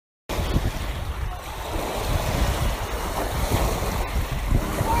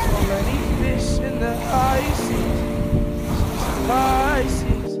the high seas.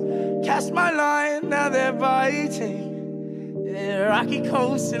 Pisces, cast my line, now they're biting. Yeah, rocky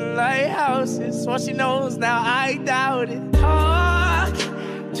coasts and lighthouses. What she knows now, I doubt it. Talk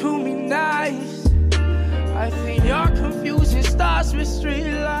to me nice. I think your confusion starts with street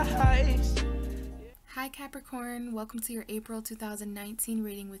lights. Hi Capricorn, welcome to your April 2019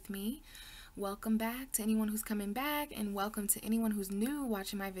 reading with me. Welcome back to anyone who's coming back, and welcome to anyone who's new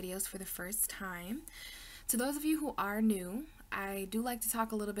watching my videos for the first time. To those of you who are new, I do like to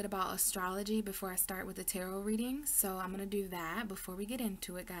talk a little bit about astrology before I start with the tarot reading, so I'm going to do that before we get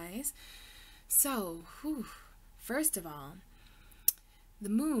into it, guys. So, first of all, the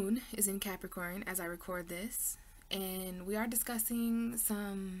moon is in Capricorn as I record this, and we are discussing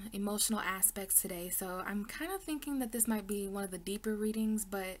some emotional aspects today, so I'm kind of thinking that this might be one of the deeper readings,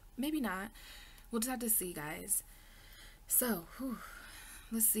 but maybe not. We'll just have to see, guys. So,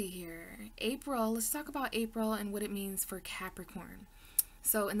 let's see here. April, let's talk about April and what it means for Capricorn.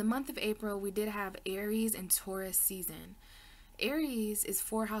 So in the month of April, we did have Aries and Taurus season. Aries is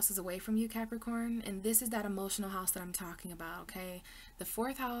 4 houses away from you, Capricorn, and this is that emotional house that I'm talking about, okay? The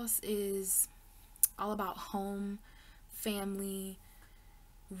 4th house is all about home, family,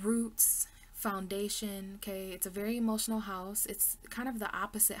 roots, foundation, okay? It's a very emotional house. It's kind of the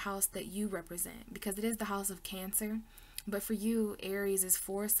opposite house that you represent because it is the house of Cancer. But for you, Aries is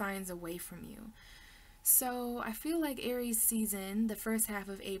 4 signs away from you. So I feel like Aries season, the first half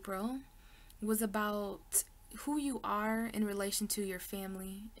of April, was about who you are in relation to your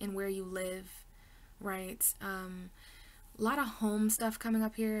family and where you live, right? A lot of home stuff coming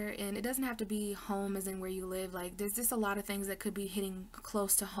up here, and it doesn't have to be home as in where you live. Like, there's just a lot of things that could be hitting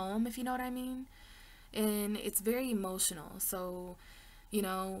close to home, if you know what I mean. And it's very emotional. So, you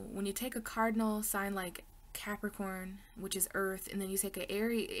know, when you take a cardinal sign like Capricorn, which is earth, and then you take a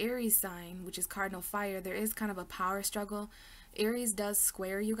Aries sign, which is cardinal fire, there is kind of a power struggle. Aries does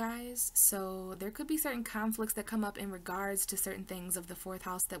square you guys, so there could be certain conflicts that come up in regards to certain things of the 4th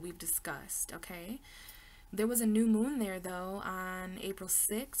house that we've discussed, okay? There was a new moon there, though, on April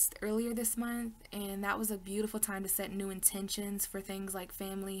 6th, earlier this month, and that was a beautiful time to set new intentions for things like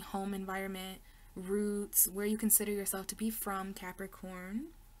family, home environment, roots, where you consider yourself to be from, Capricorn.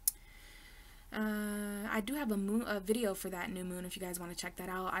 I do have a video for that new moon if you guys want to check that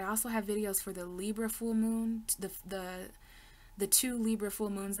out. I also have videos for the Libra full moon, the 2 Libra full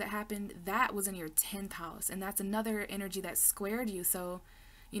moons that happened. That was in your 10th house, and that's another energy that squared you. So,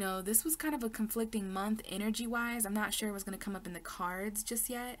 you know, this was kind of a conflicting month energy-wise. I'm not sure it was going to come up in the cards just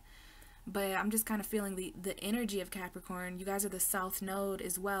yet, but I'm just kind of feeling the energy of Capricorn. You guys are the South Node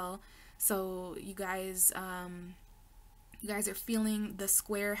as well, so you guys are feeling the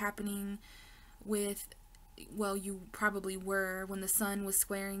square happening with, well, you probably were when the sun was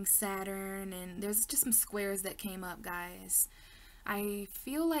squaring Saturn, and there's just some squares that came up, guys. I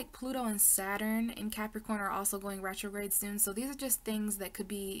feel like Pluto and Saturn in Capricorn are also going retrograde soon, so these are just things that could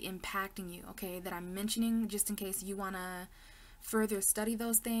be impacting you, okay, that I'm mentioning just in case you want to further study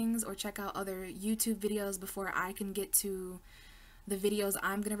those things or check out other YouTube videos before I can get to the videos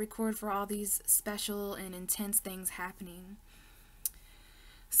I'm going to record for all these special and intense things happening.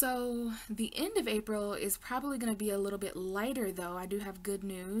 So the end of April is probably going to be a little bit lighter, though. I do have good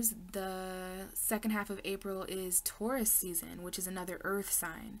news. The second half of April is Taurus season, which is another earth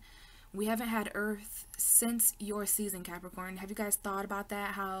sign. We haven't had earth since your season, Capricorn. Have you guys thought about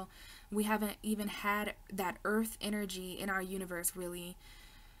that? How we haven't even had that earth energy in our universe really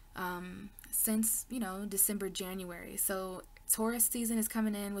since, you know, December, January. So Taurus season is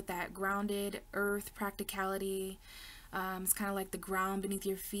coming in with that grounded earth practicality. It's kind of like the ground beneath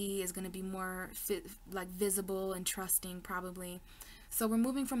your feet is going to be more visible and trusting, probably. So we're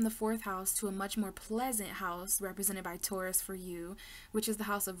moving from the 4th house to a much more pleasant house represented by Taurus for you, which is the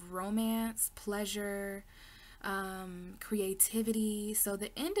house of romance, pleasure, creativity. So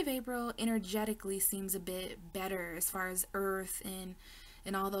the end of April energetically seems a bit better as far as earth and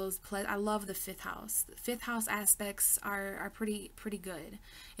all those. I love the 5th house. The 5th house aspects are pretty good.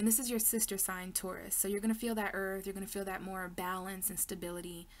 And this is your sister sign, Taurus. So you're going to feel that earth. You're going to feel that more balance and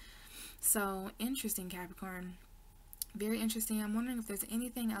stability. So interesting, Capricorn. Very interesting. I'm wondering if there's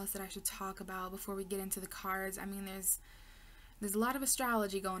anything else that I should talk about before we get into the cards. I mean, there's a lot of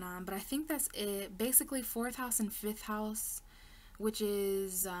astrology going on, but I think that's it. Basically, 4th house and 5th house, which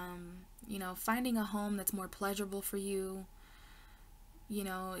is, you know, finding a home that's more pleasurable for you. You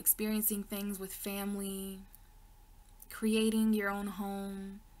know, experiencing things with family, creating your own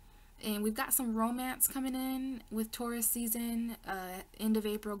home. And we've got some romance coming in with Taurus season, end of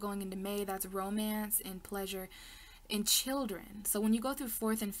April going into May. That's romance and pleasure. and children. So when you go through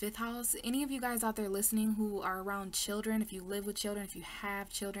 4th and 5th house, any of you guys out there listening who are around children, if you live with children, if you have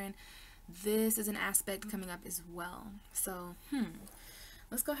children, this is an aspect coming up as well. So,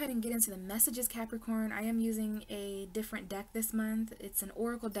 let's go ahead and get into the messages, Capricorn. I am using a different deck this month. It's an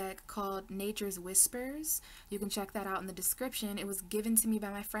oracle deck called Nature's Whispers. You can check that out in the description. It was given to me by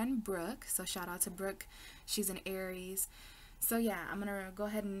my friend Brooke, so shout out to Brooke. She's an Aries. So yeah, I'm going to go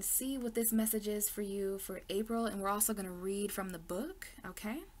ahead and see what this message is for you for April, and we're also going to read from the book,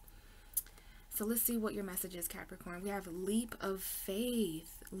 okay? So let's see what your message is, Capricorn. We have leap of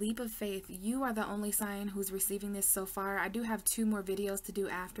faith. Leap of faith. You are the only sign who's receiving this so far. I do have 2 more videos to do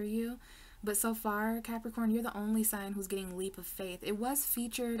after you, but so far, Capricorn, you're the only sign who's getting leap of faith. It was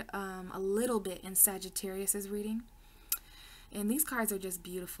featured a little bit in Sagittarius's reading, and these cards are just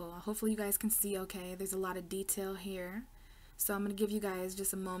beautiful. Hopefully you guys can see okay. There's a lot of detail here. So I'm going to give you guys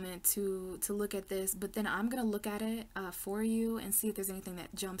just a moment to look at this, but then I'm going to look at it for you and see if there's anything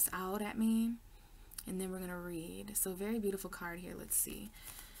that jumps out at me, and then we're going to read. So very beautiful card here. Let's see.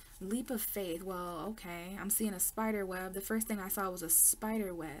 Leap of faith. Well, okay. I'm seeing a spider web. The first thing I saw was a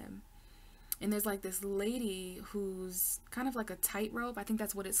spider web. And there's like this lady who's kind of like a tightrope. I think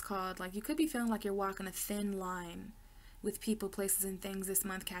that's what it's called. Like you could be feeling like you're walking a thin line with people, places, and things this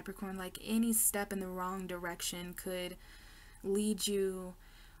month, Capricorn. Like any step in the wrong direction could lead you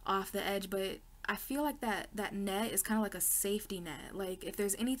off the edge, but I feel like that net is kind of like a safety net. Like if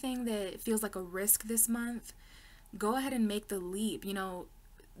there's anything that feels like a risk this month, go ahead and make the leap. You know,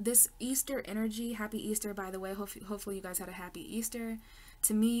 this Easter energy, happy Easter, by the way. Hopefully you guys had a happy Easter.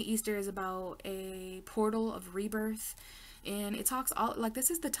 To me, Easter is about a portal of rebirth, and it talks all like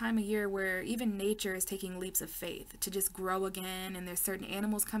this is the time of year where even nature is taking leaps of faith to just grow again, and there's certain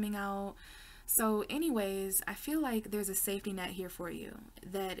animals coming out. So anyways, I feel like there's a safety net here for you,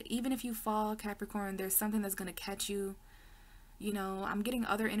 that even if you fall, Capricorn, there's something that's going to catch you. You know, I'm getting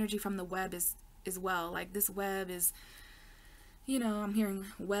other energy from the web as well. Like this web is, you know, I'm hearing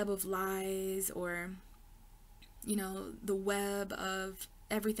web of lies, or, you know, the web of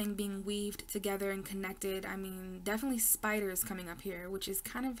everything being weaved together and connected. I mean, definitely spiders coming up here, which is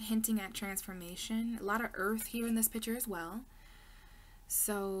kind of hinting at transformation. A lot of earth here in this picture as well.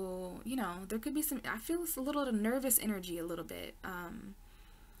 So, you know, there could be some, I feel it's a little nervous energy a little bit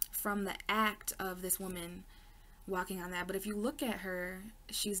from the act of this woman walking on that. But if you look at her,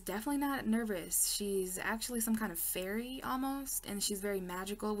 she's definitely not nervous. She's actually some kind of fairy almost, and she's very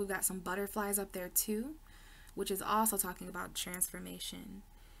magical. We've got some butterflies up there too, which is also talking about transformation.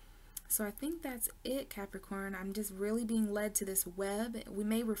 So I think that's it, Capricorn. I'm just really being led to this web. We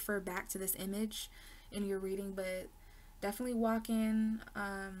may refer back to this image in your reading, but definitely walking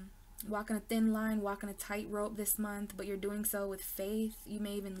a thin line, walking a tightrope this month, but you're doing so with faith. You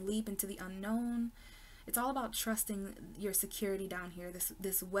may even leap into the unknown. It's all about trusting your security down here,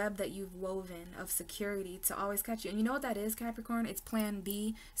 this web that you've woven of security to always catch you. And you know what that is, Capricorn? It's plan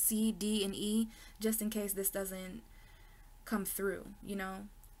B, C, D, and E, just in case this doesn't come through, you know?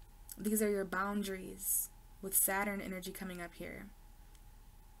 These are your boundaries with Saturn energy coming up here.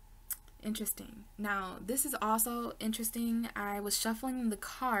 Interesting. Now, this is also interesting. I was shuffling the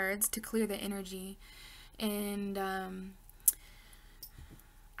cards to clear the energy, and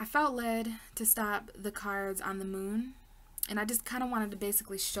I felt led to stop the cards on the moon, and I just kind of wanted to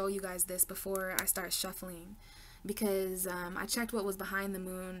basically show you guys this before I start shuffling, because I checked what was behind the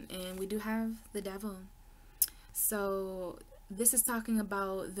moon, and we do have the devil. So this is talking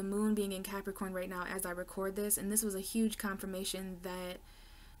about the moon being in Capricorn right now as I record this, and this was a huge confirmation that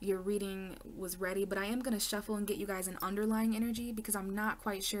your reading was ready. But I am going to shuffle and get you guys an underlying energy, because I'm not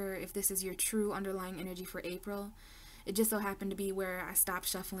quite sure if this is your true underlying energy for April. It just so happened to be where I stopped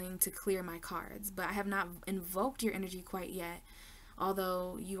shuffling to clear my cards, but I have not invoked your energy quite yet,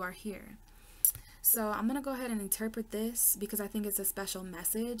 although you are here. So I'm going to go ahead and interpret this, because I think it's a special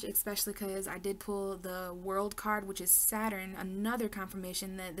message, especially because I did pull the World card, which is Saturn, another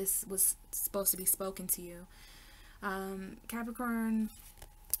confirmation that this was supposed to be spoken to you. Capricorn,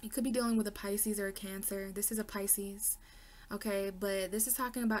 you could be dealing with a Pisces or a Cancer. This is a Pisces, okay? But this is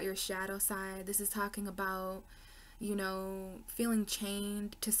talking about your shadow side. This is talking about, you know, feeling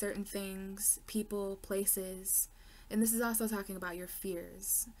chained to certain things, people, places. And this is also talking about your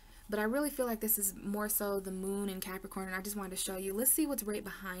fears. But I really feel like this is more so the moon in Capricorn, and I just wanted to show you. Let's see what's right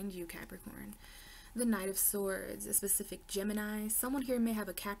behind you, Capricorn. The Knight of Swords, a specific Gemini. Someone here may have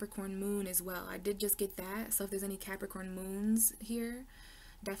a Capricorn moon as well. I did just get that. So if there's any Capricorn moons here,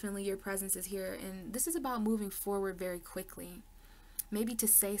 definitely your presence is here. And this is about moving forward very quickly. Maybe to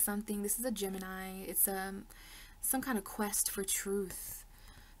say something. This is a Gemini. It's some kind of quest for truth.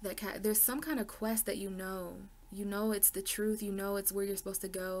 There's some kind of quest that you know You know it's the truth. You know it's where you're supposed to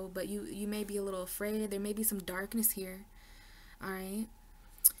go, but you may be a little afraid. There may be some darkness here. All right.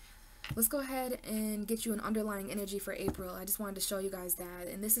 Let's go ahead and get you an underlying energy for April. I just wanted to show you guys that.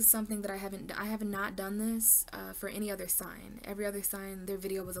 And this is something that I have not done this for any other sign. Every other sign, their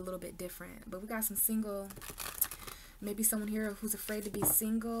video was a little bit different. But we got some single, maybe someone here who's afraid to be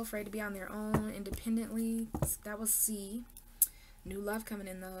single, afraid to be on their own, independently. That was C. New love coming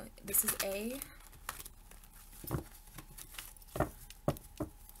in though. This is A.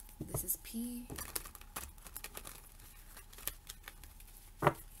 This is P.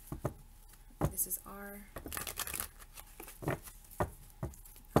 This is R.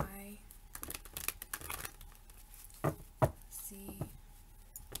 I. C.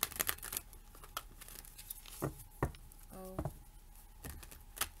 O.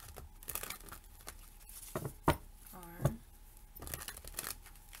 R.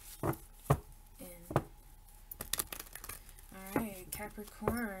 N. Alright,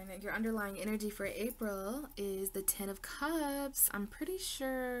 Capricorn, your underlying energy for April is the Ten of Cups. I'm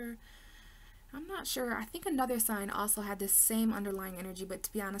not sure. I think another sign also had this same underlying energy, but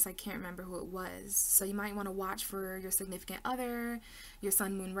to be honest, I can't remember who it was. So you might want to watch for your significant other, your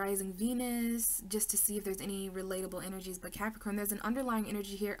sun, moon, rising, Venus, just to see if there's any relatable energies. But Capricorn, there's an underlying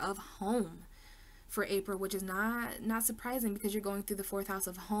energy here of home for April, which is not surprising because you're going through the 4th house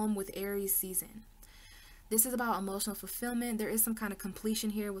of home with Aries season. This is about emotional fulfillment. There is some kind of completion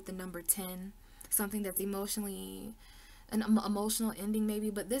here with the number 10, something that's emotionally, an emotional ending maybe,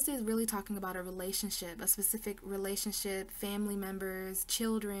 but this is really talking about a relationship, a specific relationship, family members,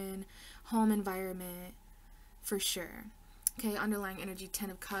 children, home environment, for sure. Okay, underlying energy, 10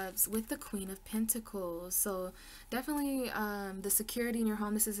 of Cups with the Queen of Pentacles. So definitely the security in your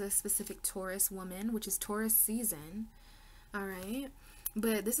home. This is a specific Taurus woman, which is Taurus season. All right.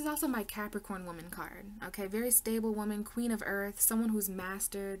 But this is also my Capricorn woman card. Okay, very stable woman, Queen of Earth, someone who's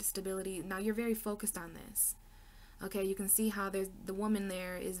mastered stability. Now you're very focused on this. Okay, you can see how there's the woman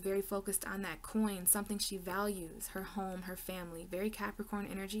there is very focused on that coin, something she values, her home, her family. Very Capricorn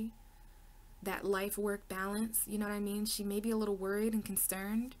energy. That life-work balance, you know what I mean? She may be a little worried and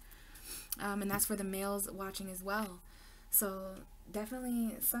concerned. And that's for the males watching as well. So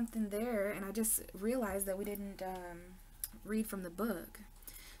definitely something there. And I just realized that we didn't read from the book.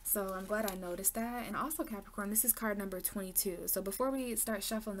 So I'm glad I noticed that. And also Capricorn, this is card number 22. So before we start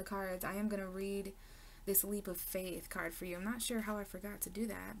shuffling the cards, I am going to read this leap of faith card for you. I'm not sure how I forgot to do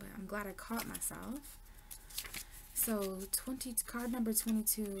that, but I'm glad I caught myself. So card number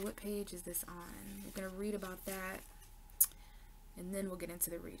 22, what page is this on? We're going to read about that and then we'll get into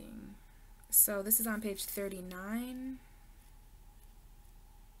the reading. So this is on page 39.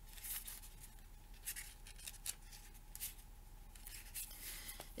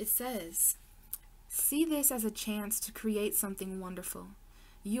 It says, "See this as a chance to create something wonderful.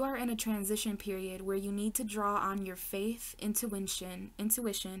 You are in a transition period where you need to draw on your faith, intuition,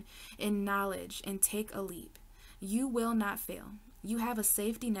 and knowledge and take a leap. You will not fail. You have a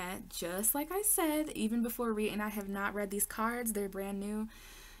safety net, just like I said, even before reading. I have not read these cards. They're brand new.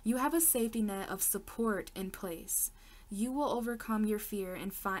 You have a safety net of support in place. You will overcome your fear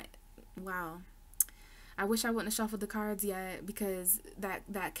and find..." Wow. I wish I wouldn't have shuffled the cards yet, because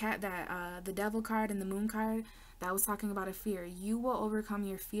the devil card and the moon card, that was talking about a fear. You will overcome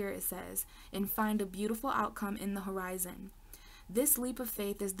your fear, it says, and find a beautiful outcome in the horizon. This leap of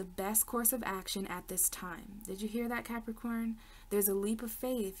faith is the best course of action at this time. Did you hear that, Capricorn? There's a leap of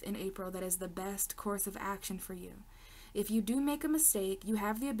faith in April that is the best course of action for you. If you do make a mistake, you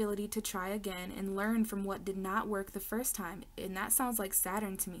have the ability to try again and learn from what did not work the first time. And that sounds like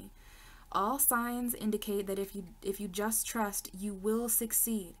Saturn to me. All signs indicate that if you just trust, you will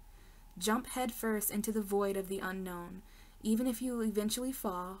succeed. Jump headfirst into the void of the unknown. Even if you eventually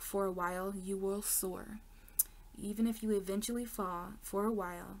fall, for a while, you will soar. Even if you eventually fall, for a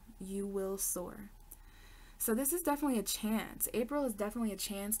while, you will soar. So this is definitely a chance. April is definitely a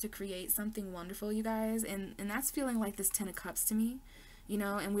chance to create something wonderful, you guys. And that's feeling like this 10 of Cups to me. You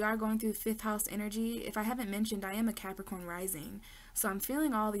know, and we are going through 5th house energy. If I haven't mentioned, I am a Capricorn rising. So I'm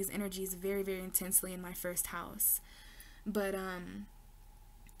feeling all these energies very, very intensely in my 1st house. But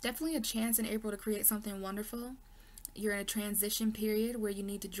definitely a chance in April to create something wonderful. You're in a transition period where you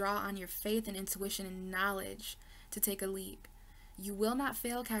need to draw on your faith and intuition and knowledge to take a leap. You will not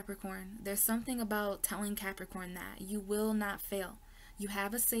fail, Capricorn. There's something about telling Capricorn that. You will not fail. You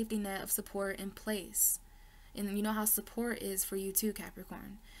have a safety net of support in place. And you know how support is for you too,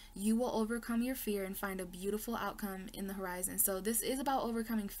 Capricorn. You will overcome your fear and find a beautiful outcome in the horizon. So this is about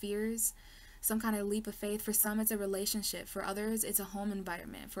overcoming fears. some kind of leap of faith. For some, it's a relationship. For others, it's a home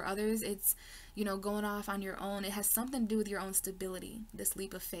environment. For others, it's, you know, going off on your own. It has something to do with your own stability, this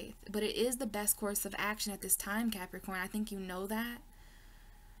leap of faith. But it is the best course of action at this time, Capricorn. I think you know that.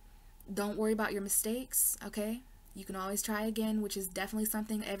 Don't worry about your mistakes, okay? You can always try again, which is definitely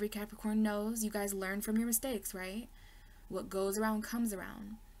something every Capricorn knows. You guys learn from your mistakes, right? What goes around comes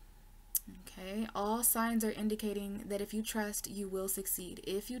around. Okay, all signs are indicating that if you trust, you will succeed.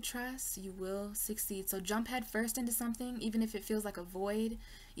 If you trust, you will succeed. So jump head first into something, even if it feels like a void,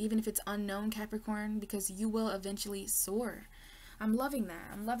 even if it's unknown, Capricorn, because you will eventually soar. I'm loving that.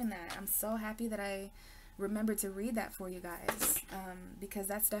 I'm loving that. I'm so happy that I remembered to read that for you guys, because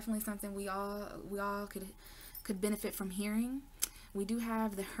that's definitely something we all could benefit from hearing. We do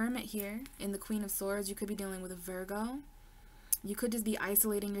have the Hermit here in the Queen of Swords. You could be dealing with a Virgo. You could just be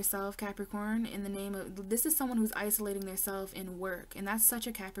isolating yourself, Capricorn, in the name of, this is someone who's isolating themselves in work, and that's such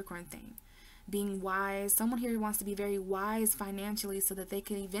a Capricorn thing. Being wise. Someone here wants to be very wise financially so that they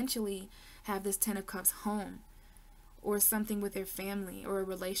can eventually have this Ten of Cups home, or something with their family, or a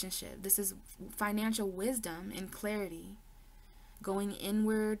relationship. This is financial wisdom and clarity. Going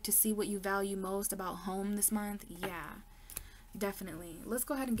inward to see what you value most about home this month. Yeah, definitely. Let's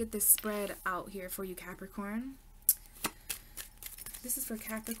go ahead and get this spread out here for you, Capricorn. This is for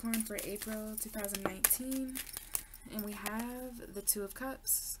Capricorn for April 2019. And we have the Two of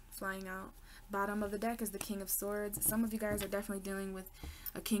Cups flying out. Bottom of the deck is the King of Swords. Some of you guys are definitely dealing with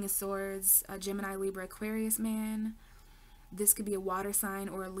a King of Swords, a Gemini, Libra, Aquarius man. This could be a water sign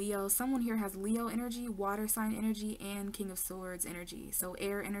or a Leo. Someone here has Leo energy, water sign energy, and King of Swords energy. So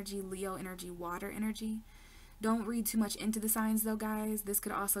air energy, Leo energy, water energy. Don't read too much into the signs though, guys. This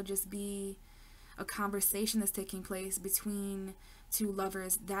could also just be a conversation that's taking place between two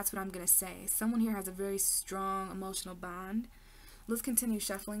lovers. That's what I'm going to say. Someone here has a very strong emotional bond. Let's continue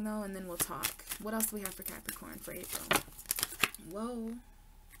shuffling though, and then we'll talk. What else do we have for Capricorn for April? Whoa.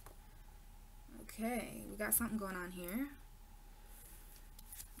 Okay, we got something going on here.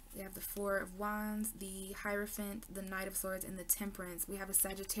 We have the Four of Wands, the Hierophant, the Knight of Swords, and the Temperance. We have a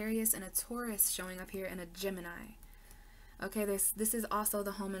Sagittarius and a Taurus showing up here, and a Gemini. Okay, this is also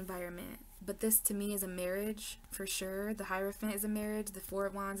the home environment. But this to me is a marriage for sure. The Hierophant is a marriage. The Four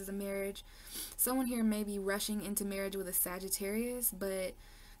of Wands is a marriage. Someone here may be rushing into marriage with a Sagittarius, but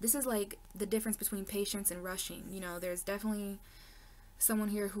this is like the difference between patience and rushing. You know, there's definitely someone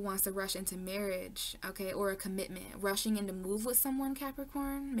here who wants to rush into marriage, okay, or a commitment. Rushing in to move with someone,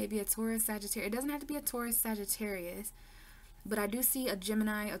 Capricorn. Maybe a Taurus, Sagittarius. It doesn't have to be a Taurus, Sagittarius. But I do see a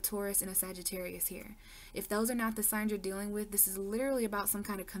Gemini, a Taurus, and a Sagittarius here. If those are not the signs you're dealing with, this is literally about some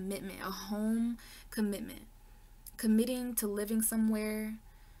kind of commitment, a home commitment. Committing to living somewhere,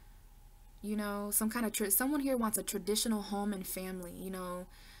 you know, some kind of, someone here wants a traditional home and family, you know,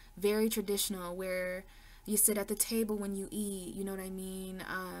 very traditional, where you sit at the table when you eat, you know what I mean?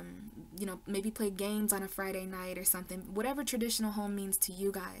 You know, maybe play games on a Friday night or something. Whatever traditional home means to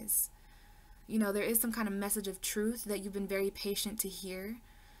you guys. You know, there is some kind of message of truth that you've been very patient to hear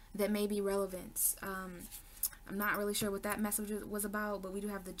that may be relevant. I'm not really sure what that message was about, but we do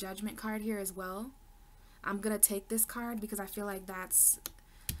have the Judgment card here as well. I'm going to take this card because I feel like that's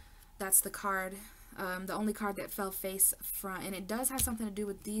the card, the only card that fell face front. And it does have something to do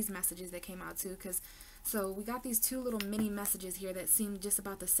with these messages that came out too. So we got these two little mini messages here that seem just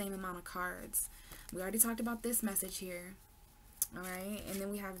about the same amount of cards. We already talked about this message here. Alright, and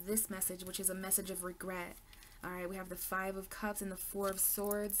then we have this message, which is a message of regret. Alright, we have the Five of Cups and the Four of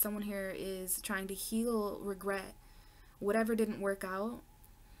Swords. Someone here is trying to heal regret. Whatever didn't work out.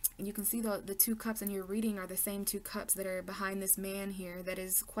 And you can see the two cups in your reading are the same two cups that are behind this man here that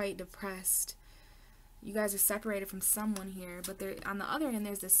is quite depressed. You guys are separated from someone here, but on the other end,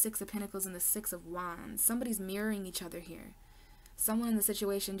 there's the Six of Pentacles and the Six of Wands. Somebody's mirroring each other here. Someone in the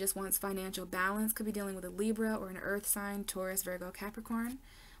situation just wants financial balance. Could be dealing with a Libra or an Earth sign, Taurus, Virgo, Capricorn.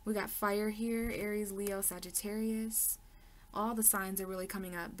 We got fire here, Aries, Leo, Sagittarius. All the signs are really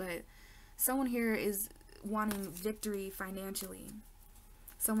coming up, but someone here is wanting victory financially.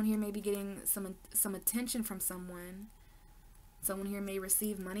 Someone here may be getting some attention from someone. Someone here may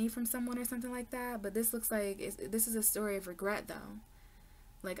receive money from someone or something like that, but this looks like this is a story of regret though.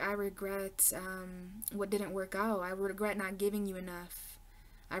 Like, I regret what didn't work out. I regret not giving you enough.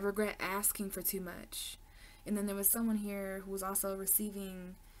 I regret asking for too much. And then there was someone here who was also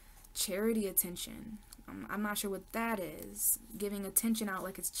receiving charity attention. I'm not sure what that is. Giving attention out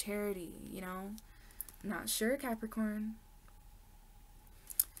like it's charity, you know? Not sure, Capricorn.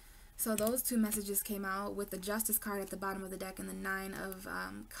 So those two messages came out with the Justice card at the bottom of the deck and the Nine of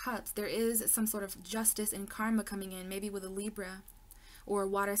Cups. There is some sort of justice and karma coming in, maybe with a Libra or a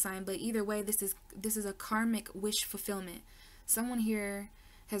water sign, but either way, this is a karmic wish fulfillment. Someone here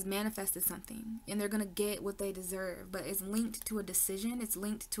has manifested something and they're going to get what they deserve, but it's linked to a decision. It's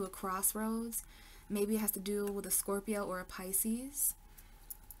linked to a crossroads. Maybe it has to do with a Scorpio or a Pisces,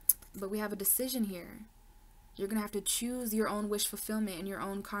 but we have a decision here. You're going to have to choose your own wish fulfillment and your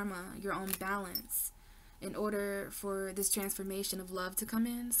own karma, your own balance, in order for this transformation of love to come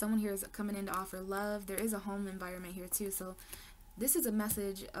in. Someone here is coming in to offer love. There is a home environment here too, so this is a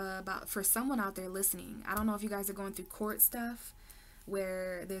message about for someone out there listening. I don't know if you guys are going through court stuff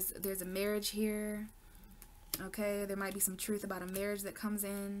where there's a marriage here. Okay, there might be some truth about a marriage that comes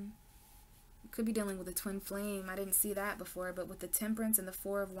in. Could be dealing with a twin flame. I didn't see that before, but with the Temperance and the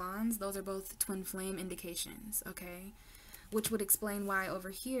Four of Wands, those are both twin flame indications, okay? Which would explain why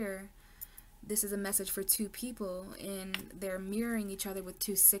over here, this is a message for two people and they're mirroring each other with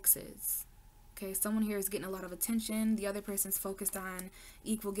two sixes. Okay, someone here is getting a lot of attention. The other person's focused on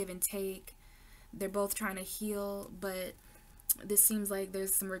equal give and take. They're both trying to heal, but this seems like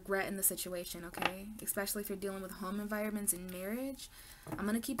there's some regret in the situation, okay? Especially if you're dealing with home environments and marriage. I'm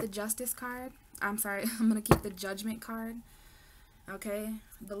going to keep the Justice card. I'm sorry, I'm going to keep the Judgment card, okay?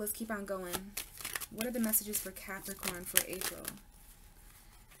 But let's keep on going. What are the messages for Capricorn for April?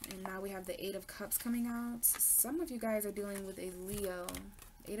 And now we have the Eight of Cups coming out. Some of you guys are dealing with a Leo.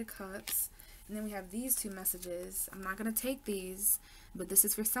 Eight of Cups. And then we have these two messages. I'm not going to take these, but this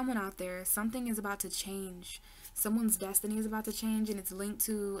is for someone out there. Something is about to change. Someone's destiny is about to change, and it's linked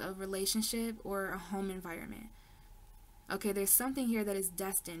to a relationship or a home environment. Okay, there's something here that is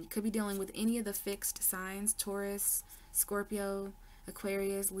destined. You could be dealing with any of the fixed signs. Taurus, Scorpio,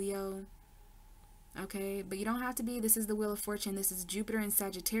 Aquarius, Leo. Okay, but you don't have to be. This is the Wheel of Fortune. This is Jupiter and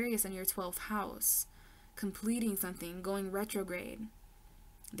Sagittarius in your 12th house. Completing something, going retrograde.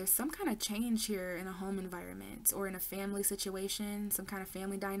 There's some kind of change here in a home environment or in a family situation, some kind of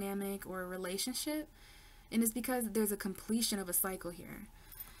family dynamic or a relationship. And it's because there's a completion of a cycle here.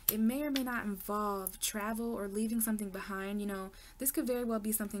 It may or may not involve travel or leaving something behind. You know, this could very well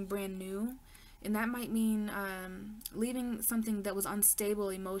be something brand new. And that might mean leaving something that was unstable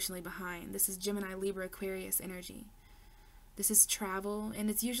emotionally behind. This is Gemini, Libra, Aquarius energy. This is travel, and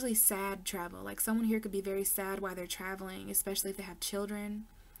it's usually sad travel. Like someone here could be very sad while they're traveling, especially if they have children.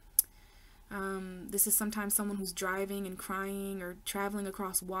 This is sometimes someone who's driving and crying or traveling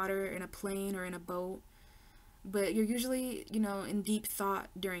across water in a plane or in a boat. But you're usually, you know, in deep thought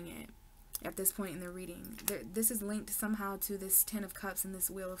during it at this point in the reading. This is linked somehow to this Ten of Cups and this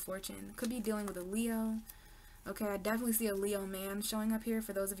Wheel of Fortune. Could be dealing with a Leo. Okay, I definitely see a Leo man showing up here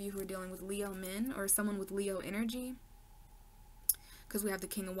for those of you who are dealing with Leo men or someone with Leo energy. Because we have the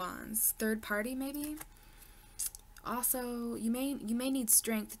King of Wands. Third party, maybe? Also, you may need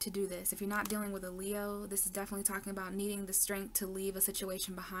strength to do this. If you're not dealing with a Leo, this is definitely talking about needing the strength to leave a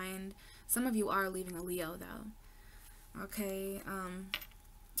situation behind. Some of you are leaving a Leo, though. Okay,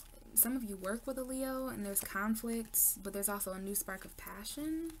 some of you work with a Leo, and there's conflicts, but there's also a new spark of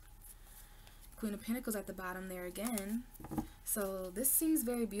passion. Queen of Pentacles at the bottom there again. So this seems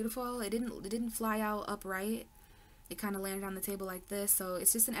very beautiful. It didn't fly out upright. It kind of landed on the table like this. So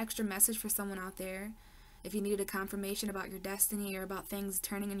it's just an extra message for someone out there. If you needed a confirmation about your destiny or about things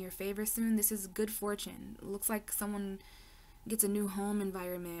turning in your favor soon, this is good fortune. It looks like someone gets a new home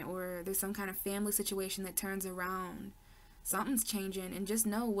environment or there's some kind of family situation that turns around. Something's changing, and just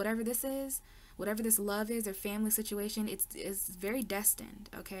know whatever this is, whatever this love is or family situation, it's very destined,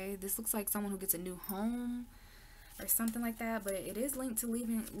 okay? This looks like someone who gets a new home or something like that, but it is linked to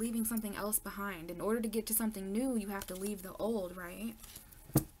leaving something else behind. In order to get to something new, you have to leave the old, right?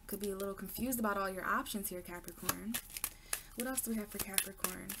 Could be a little confused about all your options here, Capricorn. What else do we have for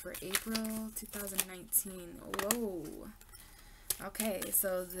Capricorn for April 2019? Whoa. Okay,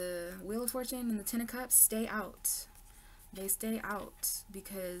 so the Wheel of Fortune and the Ten of Cups stay out. They stay out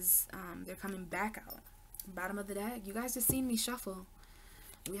because they're coming back out. Bottom of the deck, you guys just seen me shuffle.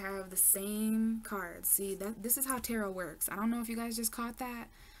 We have the same cards. See, this is how tarot works. I don't know if you guys just caught that,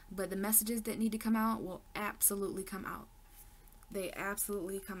 but the messages that need to come out will absolutely come out. They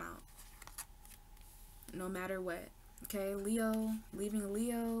absolutely come out. No matter what. Okay, Leo, leaving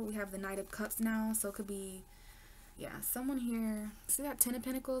Leo. We have the Knight of Cups now, so it could be, yeah, someone here. See that Ten of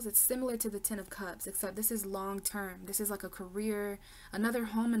Pentacles? It's similar to the Ten of Cups, except this is long term. This is like a career, another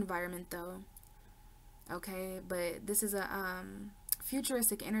home environment though. Okay, but this is a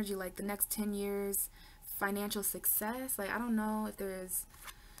futuristic energy, like the next 10 years, financial success. Like, I don't know if there's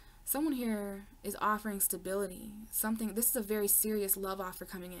someone here is offering stability. This is a very serious love offer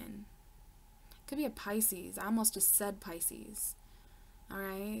coming in. Could be a Pisces. I almost just said Pisces.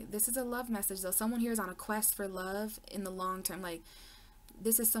 Alright? This is a love message though. Someone here is on a quest for love in the long term. Like,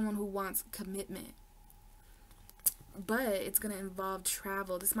 This is someone who wants commitment, but it's going to involve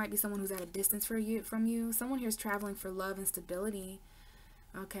travel. This might be someone who's at a distance from you. Someone here is traveling for love and stability.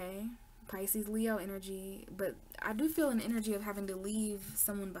 Okay, Pisces, Leo energy, but I do feel an energy of having to leave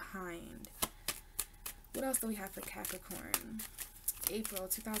someone behind. What else do we have for Capricorn? April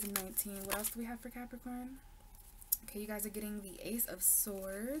 2019. What else do we have for Capricorn? Okay, you guys are getting the Ace of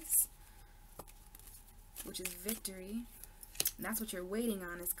Swords, which is victory. And that's what you're waiting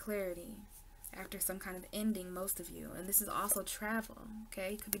on, is clarity after some kind of ending, most of you. And this is also travel,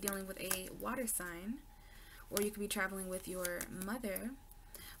 okay? You could be dealing with a water sign, or you could be traveling with your mother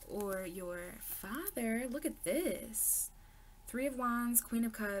or your father. Look at this. Three of Wands, Queen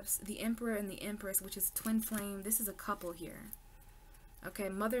of Cups, the Emperor and the Empress, which is twin flame. This is a couple here. Okay,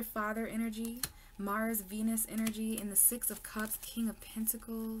 mother-father energy, Mars, Venus energy, and the Six of Cups, King of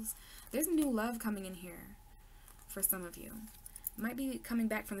Pentacles. There's new love coming in here for some of you. Might be coming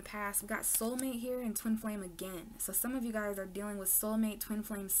back from the past. We've got soulmate here and twin flame again. So some of you guys are dealing with soulmate, twin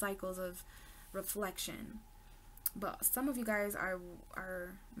flame cycles of reflection. But some of you guys are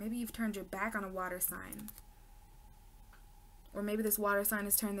maybe you've turned your back on a water sign. Or maybe this water sign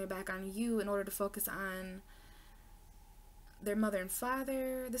has turned their back on you in order to focus on their mother and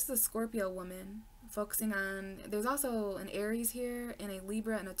father. This is a Scorpio woman focusing on, there's also an Aries here and a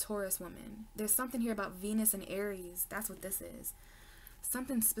Libra and a Taurus woman. There's something here about Venus and Aries. That's what this is.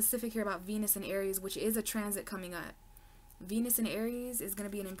 Something specific here about Venus and Aries, which is a transit coming up. Venus and Aries is going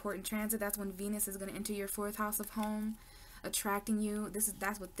to be an important transit. That's when Venus is going to enter your 4th house of home, attracting you.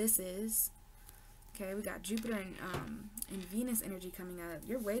 That's what this is. Okay, we got Jupiter and Venus energy coming up.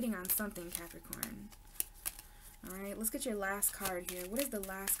 You're waiting on something, Capricorn. Alright, let's get your last card here. What is the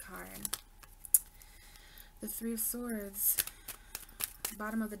last card? The Three of Swords.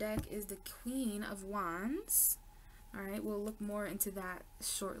 Bottom of the deck is the Queen of Wands. Alright, we'll look more into that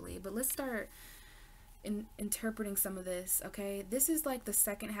shortly. But let's start interpreting some of this, okay? This is like the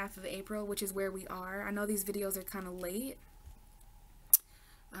second half of April, which is where we are. I know these videos are kind of late,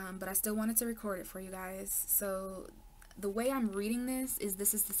 but I still wanted to record it for you guys. So the way I'm reading this is the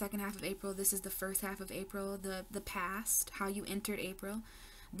second half of April. This is the first half of April, the past, how you entered April.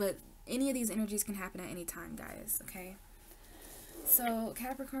 But any of these energies can happen at any time, guys, okay? So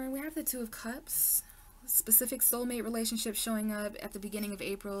Capricorn, we have the Two of Cups. Specific soulmate relationship showing up at the beginning of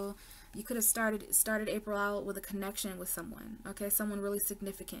April. You could have started April out with a connection with someone, okay? Someone really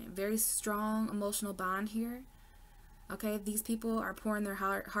significant. Very strong emotional bond here, okay? These people are pouring their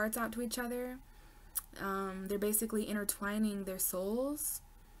hearts out to each other. They're basically intertwining their souls.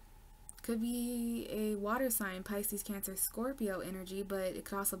 Could be a water sign, Pisces, Cancer, Scorpio energy, but it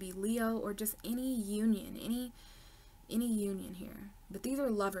could also be Leo or just any union, any union here. But these are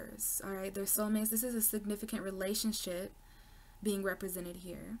lovers, all right? They're soulmates. This is a significant relationship being represented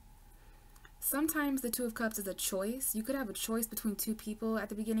here. Sometimes the Two of Cups is a choice. You could have a choice between two people at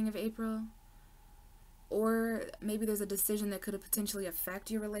the beginning of April. Or maybe there's a decision that could potentially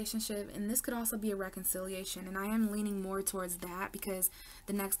affect your relationship. And this could also be a reconciliation. And I am leaning more towards that because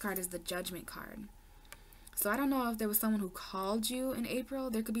the next card is the Judgment card. So I don't know if there was someone who called you in April.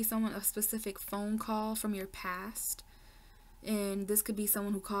 There could be a specific phone call from your past. And this could be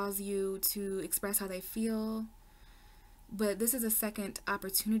someone who calls you to express how they feel. But this is a second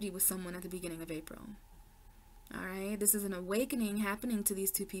opportunity with someone at the beginning of April. Alright, this is an awakening happening to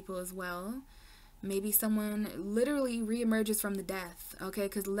these two people as well. Maybe someone literally reemerges from the death. Okay,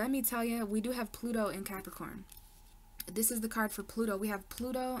 because let me tell you, we do have Pluto in Capricorn. This is the card for Pluto. We have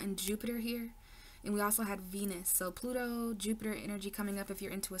Pluto and Jupiter here. And we also had Venus. So Pluto, Jupiter energy coming up if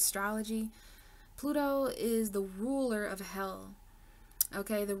you're into astrology. Pluto is the ruler of hell.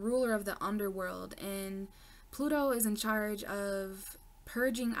 Okay, the ruler of the underworld. And Pluto is in charge of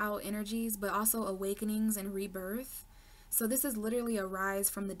purging out energies, but also awakenings and rebirth. So this is literally a rise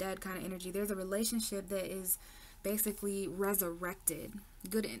from the dead kind of energy. There's a relationship that is basically resurrected.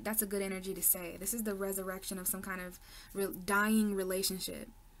 Good. That's a good energy to say. This is the resurrection of some kind of dying relationship.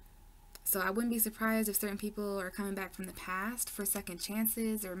 So I wouldn't be surprised if certain people are coming back from the past for second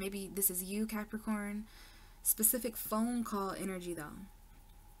chances, or maybe this is you, Capricorn. Specific phone call energy though.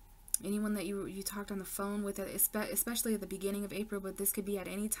 Anyone that you talked on the phone with, especially at the beginning of April, but this could be at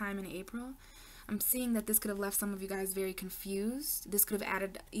any time in April. I'm seeing that this could have left some of you guys very confused. This could have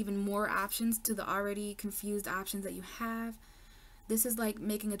added even more options to the already confused options that you have. This is like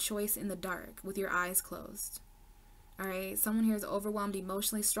making a choice in the dark with your eyes closed. Alright, someone here is overwhelmed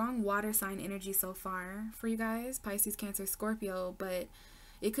emotionally. Strong water sign energy so far for you guys. Pisces, Cancer, Scorpio, but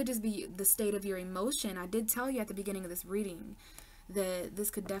it could just be the state of your emotion. I did tell you at the beginning of this reading that this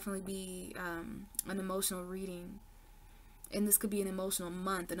could definitely be an emotional reading. And this could be an emotional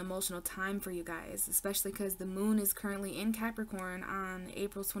month, an emotional time for you guys, especially because the moon is currently in Capricorn on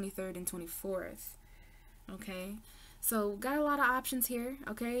April 23rd and 24th. Okay, so got a lot of options here.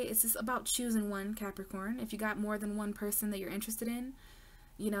 Okay, it's just about choosing one, Capricorn. If you got more than one person that you're interested in,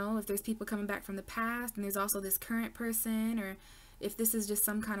 you know, if there's people coming back from the past and there's also this current person, or if this is just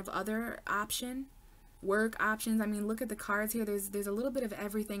some kind of other option, work options. I mean, look at the cards here. There's a little bit of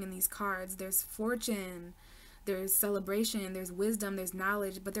everything in these cards. There's fortune, there's celebration, there's wisdom, there's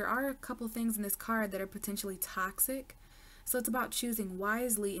knowledge, but there are a couple things in this card that are potentially toxic. So it's about choosing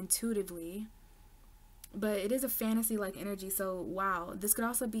wisely, intuitively. But it is a fantasy-like energy, so wow. This could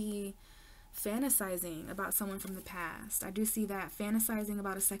also be fantasizing about someone from the past. I do see that. Fantasizing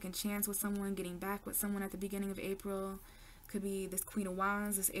about a second chance with someone, getting back with someone at the beginning of April. Could be this Queen of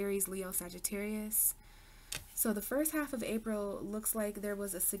Wands, this Aries, Leo, Sagittarius. So the first half of April looks like there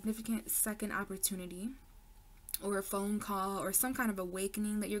was a significant second opportunity, or a phone call, or some kind of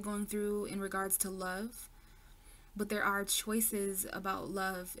awakening that you're going through in regards to love. But there are choices about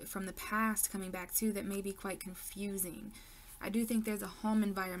love from the past coming back too that may be quite confusing. I do think there's a home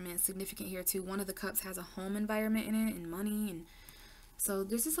environment significant here too. One of the cups has a home environment in it, and money, and so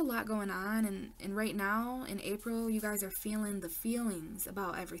there's just a lot going on. And right now in April, you guys are feeling the feelings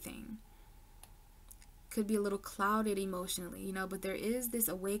about everything. Could be a little clouded emotionally, you know, but there is this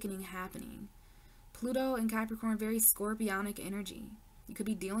awakening happening. Pluto and Capricorn, very scorpionic energy. You could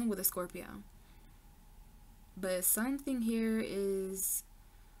be dealing with a Scorpio. But something here is,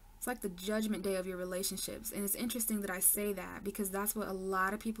 it's like the judgment day of your relationships. And it's interesting that I say that, because that's what a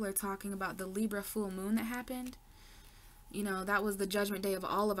lot of people are talking about. The Libra full moon that happened, you know, that was the judgment day of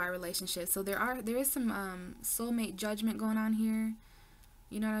all of our relationships. So there is some soulmate judgment going on here.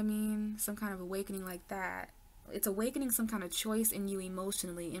 You know what I mean? Some kind of awakening like that. It's awakening some kind of choice in you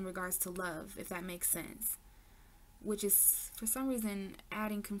emotionally in regards to love, if that makes sense. Which is, for some reason,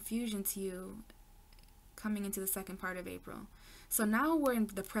 adding confusion to you coming into the second part of April. So now we're in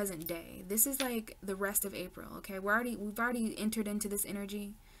the present day. This is like the rest of April, okay? We've already entered into this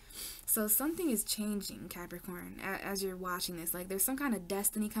energy. So something is changing, Capricorn, as you're watching this. Like, there's some kind of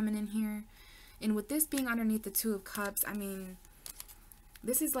destiny coming in here. And with this being underneath the Two of Cups, I mean,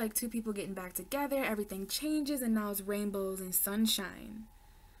 this is like two people getting back together. Everything changes, and now it's rainbows and sunshine.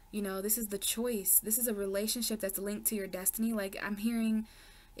 You know, this is the choice. This is a relationship that's linked to your destiny. Like, I'm hearing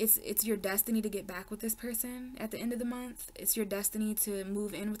it's your destiny to get back with this person at the end of the month. It's your destiny to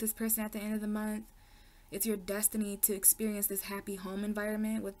move in with this person at the end of the month. It's your destiny to experience this happy home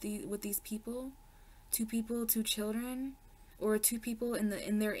environment with these people. Two children, or two people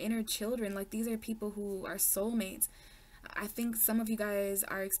in their inner children. Like, these are people who are soulmates. I think some of you guys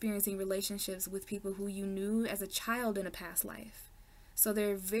are experiencing relationships with people who you knew as a child in a past life. So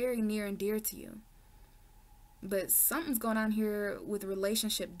they're very near and dear to you. But something's going on here with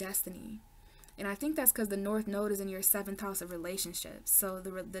relationship destiny. And I think that's because the North Node is in your 7th house of relationships. So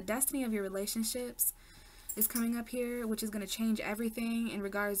the destiny of your relationships is coming up here, which is going to change everything in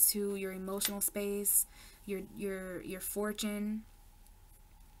regards to your emotional space, your fortune.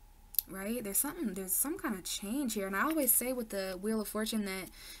 Right? There's some kind of change here. And I always say with the Wheel of Fortune that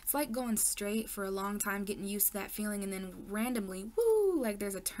it's like going straight for a long time, getting used to that feeling, and then randomly, woo, like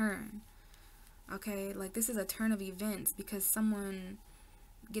there's a turn. Okay? Like, this is a turn of events because someone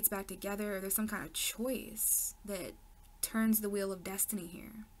gets back together, or there's some kind of choice that turns the wheel of destiny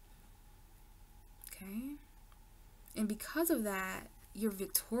here. Okay? And because of that, you're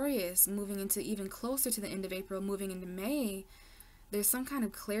victorious moving into even closer to the end of April, moving into May. There's some kind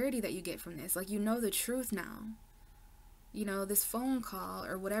of clarity that you get from this. Like, you know the truth now. You know, this phone call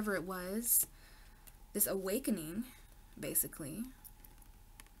or whatever it was, this awakening, basically.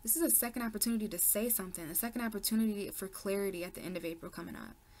 This is a second opportunity to say something, a second opportunity for clarity at the end of April coming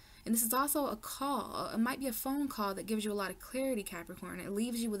up. And this is also a call. It might be a phone call that gives you a lot of clarity, Capricorn. It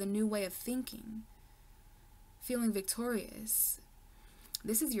leaves you with a new way of thinking, feeling victorious.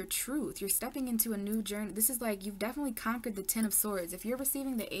 This is your truth. You're stepping into a new journey. This is like you've definitely conquered the 10 of Swords. If you're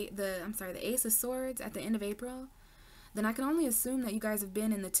receiving the Ace of Swords at the end of April, then I can only assume that you guys have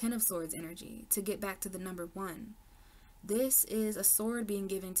been in the 10 of Swords energy to get back to the number 1. This is a sword being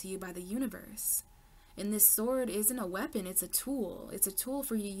given to you by the universe. And this sword isn't a weapon, it's a tool. It's a tool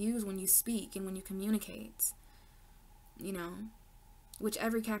for you to use when you speak and when you communicate. You know, which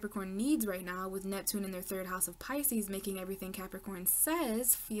every Capricorn needs right now, with Neptune in their 3rd house of Pisces, making everything Capricorn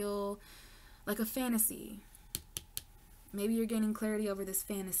says feel like a fantasy. Maybe you're gaining clarity over this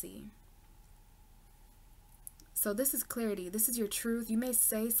fantasy. So this is clarity. This is your truth. You may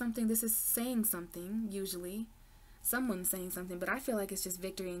say something. This is saying something, usually. Someone's saying something, but I feel like it's just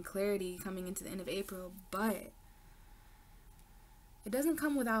victory and clarity coming into the end of April. But It doesn't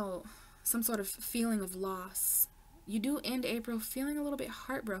come without some sort of feeling of loss. You do end April feeling a little bit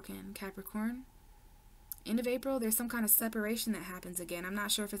heartbroken, Capricorn. End of April, there's some kind of separation that happens again. I'm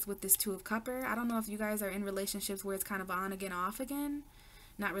not sure if it's with this Two of Cupper. I don't know if you guys are in relationships where it's kind of on again, off again.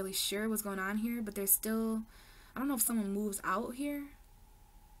 Not really sure what's going on here, but there's still, I don't know if someone moves out here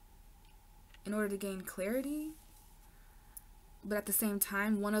in order to gain clarity. But at the same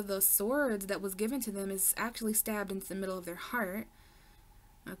time, one of the swords that was given to them is actually stabbed into the middle of their heart.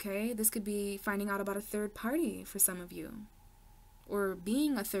 Okay, this could be finding out about a third party for some of you. Or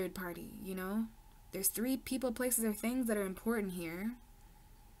being a third party, you know. There's 3 people, places, or things that are important here.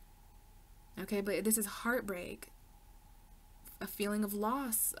 Okay, but this is heartbreak. A feeling of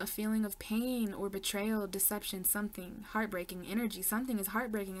loss, a feeling of pain or betrayal, deception, something. Heartbreaking energy. Something is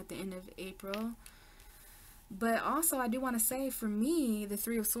heartbreaking at the end of April. But also, I do want to say, for me, the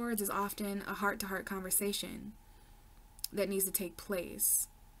Three of Swords is often a heart-to-heart conversation that needs to take place.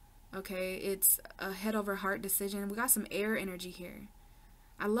 Okay, it's a head-over-heart decision. We got some air energy here.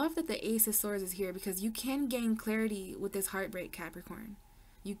 I love that the Ace of Swords is here because you can gain clarity with this heartbreak, Capricorn.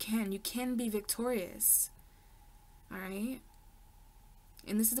 You can be victorious. Alright?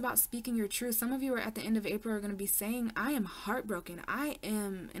 And this is about speaking your truth. Some of you are at the end of April are going to be saying, I am heartbroken.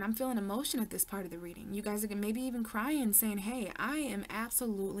 And I'm feeling emotion at this part of the reading. You guys are maybe even crying, saying, hey, I am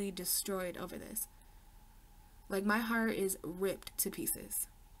absolutely destroyed over this. Like, my heart is ripped to pieces.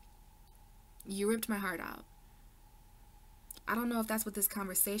 You ripped my heart out. I don't know if that's what this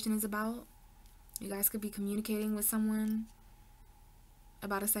conversation is about. You guys could be communicating with someone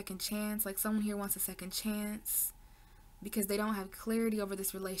about a second chance. Like, someone here wants a second chance because they don't have clarity over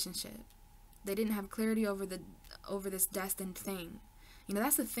this relationship. They didn't have clarity over this destined thing. You know,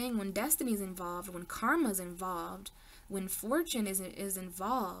 that's the thing. When destiny is involved, when karma is involved, when fortune is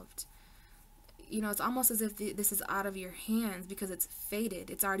involved, you know, it's almost as if this is out of your hands because it's fated.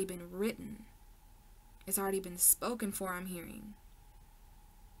 It's already been written. It's already been spoken for, I'm hearing.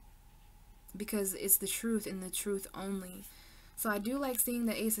 Because it's the truth and the truth only. So I do like seeing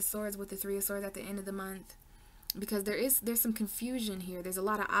the Ace of Swords with the Three of Swords at the end of the month. Because there's some confusion here. There's a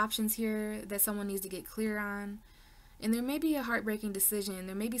lot of options here that someone needs to get clear on. And there may be a heartbreaking decision.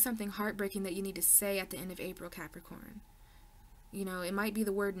 There may be something heartbreaking that you need to say at the end of April, Capricorn. You know, it might be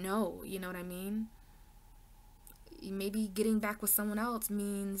the word no. You know what I mean? Maybe getting back with someone else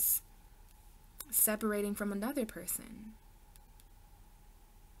means separating from another person.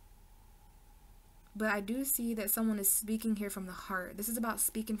 But I do see that someone is speaking here from the heart. This is about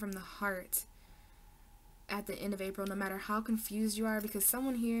speaking from the heart at the end of April, no matter how confused you are, because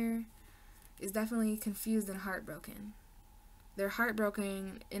someone here is definitely confused and heartbroken. They're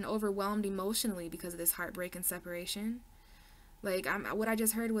heartbroken and overwhelmed emotionally because of this heartbreak and separation. Like, what I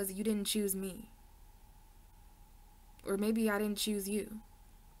just heard was, you didn't choose me. Or maybe I didn't choose you.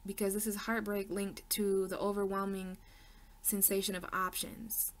 Because this is heartbreak linked to the overwhelming sensation of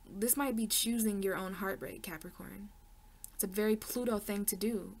options. This might be choosing your own heartbreak, Capricorn. It's a very Pluto thing to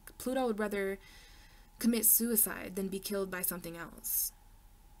do. Pluto would rather commit suicide than be killed by something else.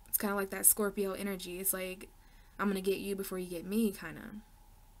 It's kind of like that Scorpio energy. It's like, I'm going to get you before you get me, kind of.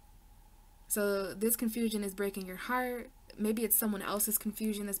 So this confusion is breaking your heart. Maybe it's someone else's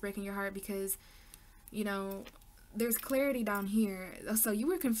confusion that's breaking your heart because, you know, there's clarity down here. So you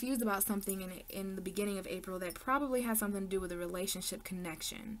were confused about something in the beginning of April that probably has something to do with a relationship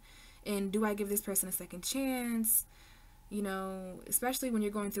connection. And do I give this person a second chance? You know, especially when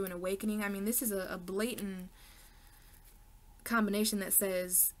you're going through an awakening. I mean, this is a blatant combination that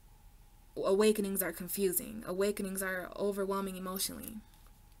says awakenings are confusing. Awakenings are overwhelming emotionally.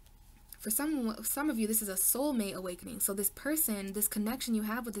 For some of you, this is a soulmate awakening. So this person, this connection you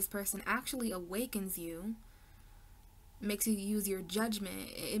have with this person actually awakens you. Makes you use your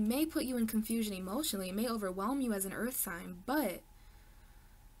judgment. It may put you in confusion emotionally. It may overwhelm you as an earth sign, but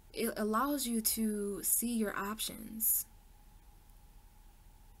it allows you to see your options.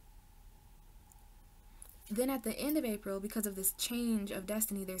 Then at the end of April, because of this change of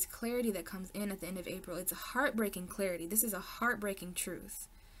destiny, there's clarity that comes in at the end of April. It's a heartbreaking clarity. This is a heartbreaking truth.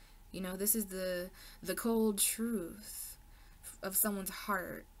 You know, this is the cold truth of someone's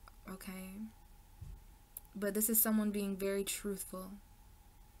heart, okay? But this is someone being very truthful.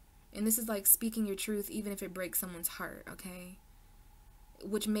 And this is like speaking your truth even if it breaks someone's heart, okay?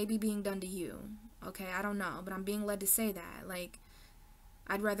 Which may be being done to you, okay? I don't know, but I'm being led to say that. Like,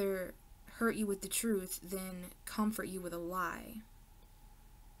 I'd rather hurt you with the truth than comfort you with a lie.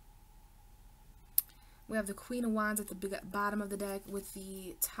 We have the Queen of Wands at the bottom of the deck with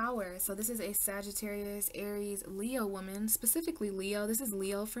the Tower. So this is a Sagittarius, Aries, Leo woman, specifically Leo. This is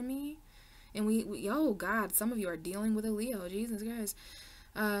Leo for me. And oh God, some of you are dealing with a Leo. Jesus Christ.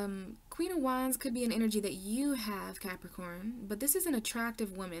 Queen of Wands could be an energy that you have, Capricorn, but this is an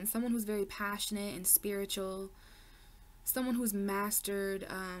attractive woman, someone who's very passionate and spiritual, someone who's mastered,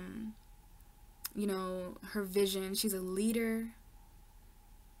 you know, her vision. She's a leader,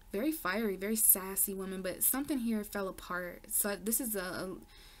 very fiery, very sassy woman, but something here fell apart. So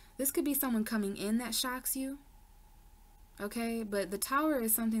this could be someone coming in that shocks you, okay? But the Tower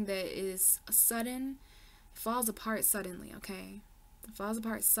is something that is sudden, falls apart suddenly, okay? It falls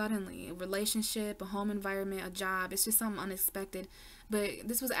apart suddenly. A relationship, a home environment, a job. It's just something unexpected. But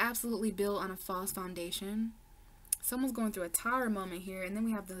this was absolutely built on a false foundation. Someone's going through a Tower moment here. And then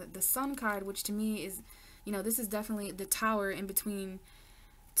we have the Sun card, which to me is, you know, this is definitely the Tower in between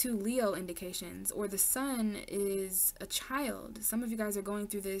two Leo indications. Or the Sun is a child. Some of you guys are going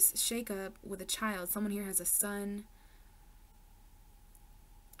through this shakeup with a child. Someone here has a son,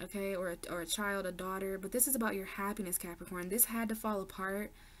 okay, or a child, a daughter. But this is about your happiness, Capricorn. This had to fall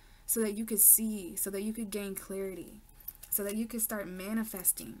apart so that you could see, so that you could gain clarity, so that you could start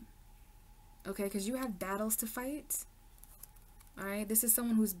manifesting, okay? Because you have battles to fight, all right? This is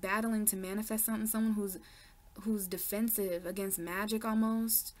someone who's battling to manifest something, someone who's defensive against magic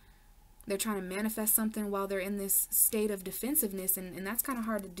almost. They're trying to manifest something while they're in this state of defensiveness, and that's kind of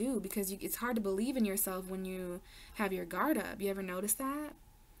hard to do because it's hard to believe in yourself when you have your guard up. You ever notice that?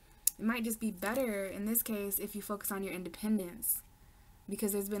 It might just be better in this case if you focus on your independence,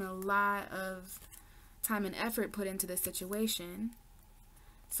 because there's been a lot of time and effort put into this situation,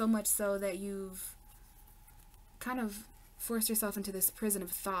 so much so that you've kind of forced yourself into this prison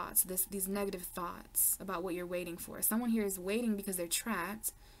of thoughts, these negative thoughts about what you're waiting for. Someone here is waiting because they're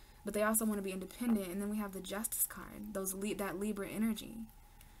trapped, but they also want to be independent. And then we have the Justice card, that Libra energy.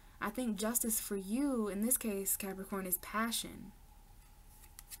 I think justice for you in this case, Capricorn, is passion.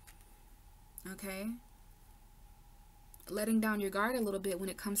 Okay? Letting down your guard a little bit when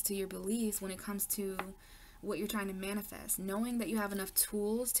it comes to your beliefs, when it comes to what you're trying to manifest. Knowing that you have enough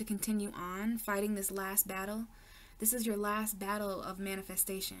tools to continue on fighting this last battle. This is your last battle of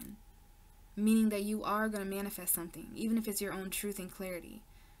manifestation. Meaning that you are going to manifest something, even if it's your own truth and clarity.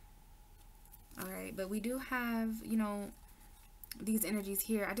 Alright, but we do have, you know, these energies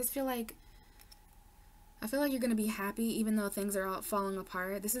here. I feel like you're going to be happy even though things are all falling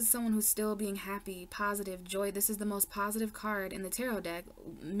apart. This is someone who's still being happy, positive, joy. This is the most positive card in the tarot deck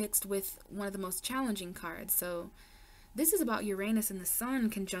mixed with one of the most challenging cards. So this is about Uranus and the Sun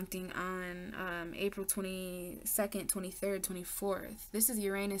conjuncting on April 22nd, 23rd, 24th. This is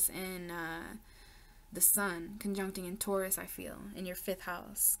Uranus and the Sun conjuncting in Taurus, I feel, in your 5th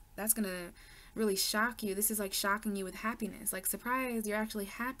house. That's going to really shock you. This is like shocking you with happiness. Like, surprise, you're actually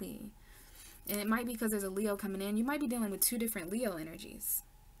happy. And it might be because there's a Leo coming in. You might be dealing with 2 different Leo energies.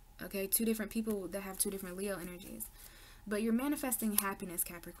 Okay? 2 different people that have 2 different Leo energies. But you're manifesting happiness,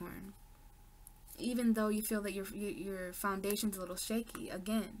 Capricorn. Even though you feel that your foundation's a little shaky.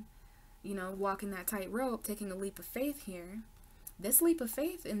 Again, you know, walking that tightrope, taking a leap of faith here. This leap of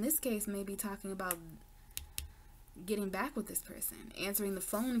faith, in this case, may be talking about getting back with this person. Answering the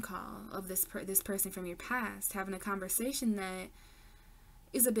phone call of this person from your past. Having a conversation that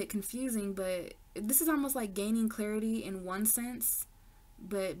is a bit confusing, but this is almost like gaining clarity in one sense,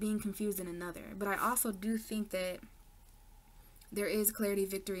 but being confused in another. But I also do think that there is clarity,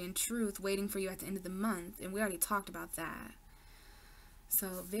 victory, and truth waiting for you at the end of the month, and we already talked about that.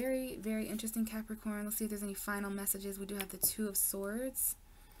 So very, very interesting, Capricorn. Let's see if there's any final messages. We do have the 2 of Swords.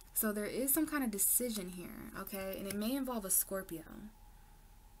 So there is some kind of decision here, okay? And it may involve a Scorpio,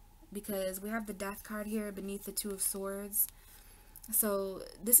 because we have the Death card here beneath the 2 of Swords. So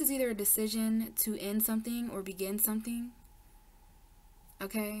this is either a decision to end something or begin something,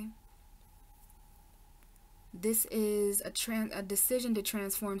 okay? This is a decision to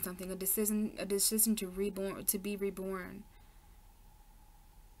transform something, a decision to be reborn.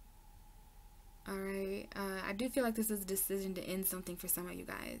 All right, I do feel like this is a decision to end something for some of you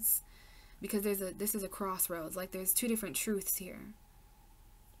guys, because this is a crossroads. Like, there's 2 different truths here,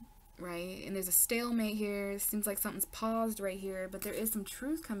 right? And there's a stalemate here. It seems like something's paused right here, but there is some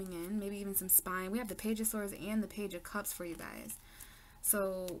truth coming in, maybe even some spine. We have the Page of Swords and the Page of Cups for you guys.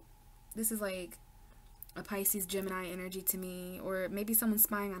 So this is like a Pisces Gemini energy to me, or maybe someone's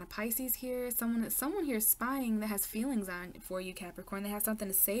spying on a Pisces here. Someone here is spying that has feelings for you, Capricorn. They have something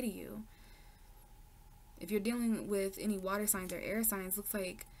to say to you. If you're dealing with any water signs or air signs, looks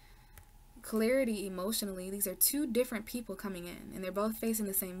like clarity emotionally. These are 2 different people coming in, and they're both facing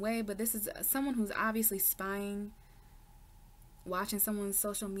the same way, but this is someone who's obviously spying, watching someone's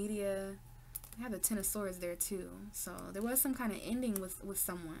social media. I have the 10 of Swords there too, so there was some kind of ending with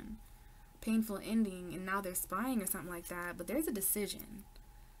someone, painful ending and now they're spying or something like that, but there's a decision.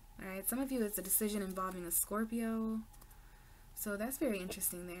 Alright, some of you it's a decision involving a Scorpio. So that's very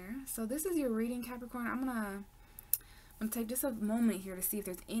interesting there. So this is your reading, Capricorn. I'm gonna take just a moment here to see if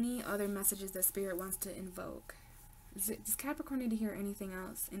there's any other messages that Spirit wants to invoke. Does Capricorn need to hear anything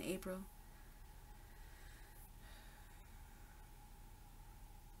else in April?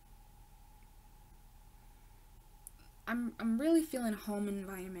 I'm really feeling home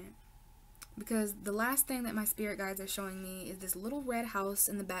environment, because the last thing that my spirit guides are showing me is this little red house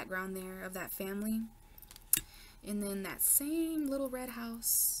in the background there of that family, and then that same little red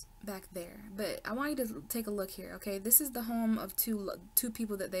house back there. But I want you to take a look here, okay? This is the home of two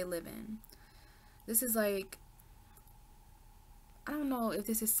people that they live in. This is like, I don't know if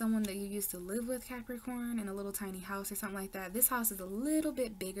this is someone that you used to live with, Capricorn, in a little tiny house or something like that. This house is a little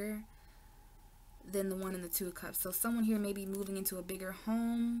bit bigger than the one in the Two of Cups. So someone here may be moving into a bigger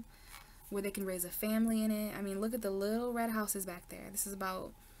home where they can raise a family in it. I mean, look at the little red houses back there. This is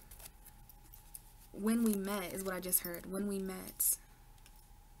about when we met, is what I just heard. When we met.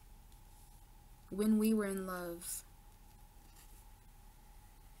 When we were in love.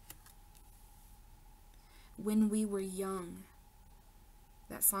 When we were young.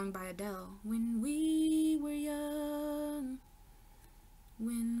 That song by Adele. When we were young.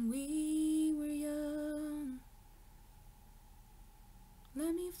 When we were young.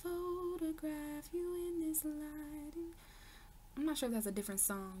 Let me photograph you in this light. I'm not sure if that's a different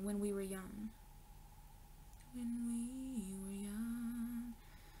song. When we were young. When we were young.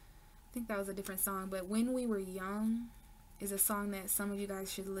 I think that was a different song. But When We Were Young is a song that some of you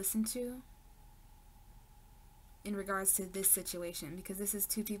guys should listen to in regards to this situation. Because this is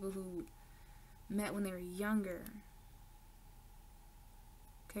two people who met when they were younger.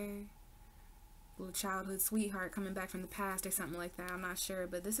 Okay? Little childhood sweetheart coming back from the past or something like that. I'm not sure.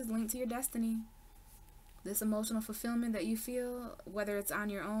 But this is linked to your destiny. This emotional fulfillment that you feel, whether it's on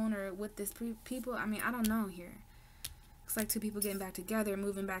your own or with this people. I mean, I don't know here. It's like two people getting back together,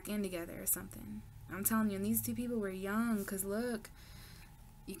 moving back in together or something. I'm telling you, and these two people were young. Because look,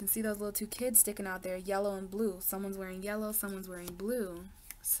 you can see those little two kids sticking out there, yellow and blue. Someone's wearing yellow, someone's wearing blue.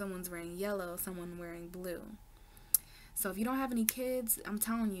 Someone's wearing yellow, someone wearing blue. So if you don't have any kids, I'm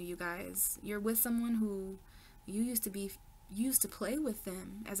telling you, you guys, you're with someone who you used to play with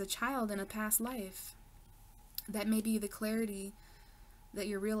them as a child in a past life. That may be the clarity that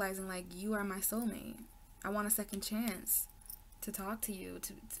you're realizing, like, you are my soulmate. I want a second chance to talk to you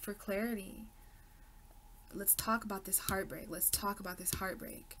for clarity. Let's talk about this heartbreak. Let's talk about this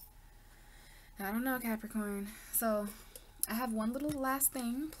heartbreak. I don't know, Capricorn. So I have one little last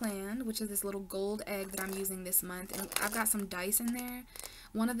thing planned, which is this little gold egg that I'm using this month. And I've got some dice in there.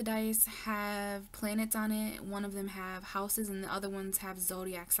 One of the dice have planets on it. One of them have houses, and the other ones have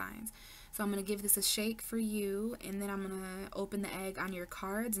zodiac signs. So I'm going to give this a shake for you, and then I'm going to open the egg on your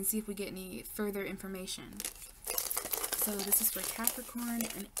cards and see if we get any further information. So this is for Capricorn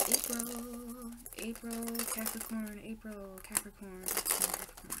and April. April, Capricorn, April, Capricorn,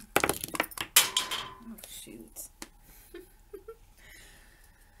 Capricorn. Oh, shoot.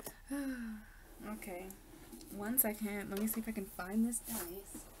 Okay. 1 second. Let me see if I can find this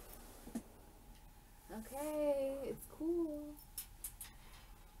dice. Okay, it's cool.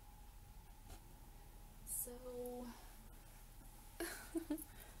 So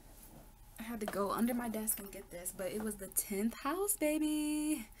I had to go under my desk and get this, but it was the 10th house,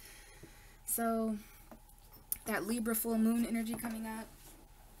 baby. So that Libra full moon energy coming up.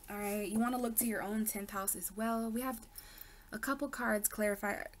 All right, you want to look to your own 10th house as well. We have a couple cards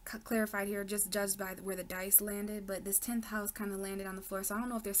clarified here, just judged by where the dice landed, but this 10th house kind of landed on the floor. So I don't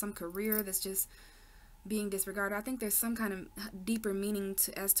know if there's some career that's just being disregarded. I think there's some kind of deeper meaning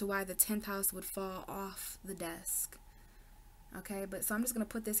as to why the 10th house would fall off the desk. Okay, but so I'm just going to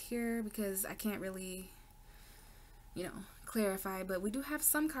put this here because I can't really, clarify. But we do have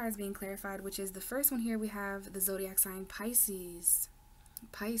some cards being clarified, which is the first one here. We have the zodiac sign Pisces.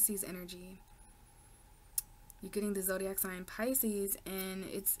 Pisces energy. You're getting the zodiac sign Pisces, and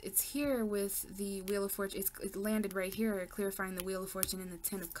it's here with the Wheel of Fortune. It landed right here, clarifying the Wheel of Fortune and the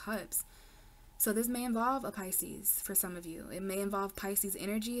 10 of Cups. So this may involve a Pisces for some of you. It may involve Pisces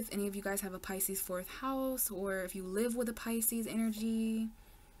energy if any of you guys have a Pisces 4th house, or if you live with a Pisces energy.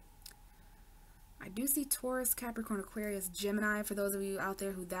 I do see Taurus, Capricorn, Aquarius, Gemini for those of you out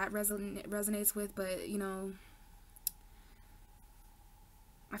there who that resonates with, but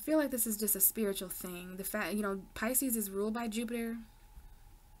I feel like this is just a spiritual thing. The fact, Pisces is ruled by Jupiter.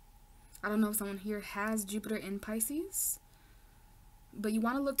 I don't know if someone here has Jupiter in Pisces, but you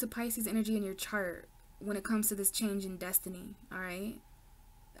want to look to Pisces energy in your chart when it comes to this change in destiny, all right?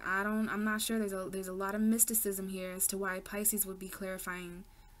 I'm not sure. There's a lot of mysticism here as to why Pisces would be clarifying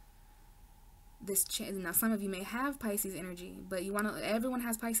this change. Now, some of you may have Pisces energy, but everyone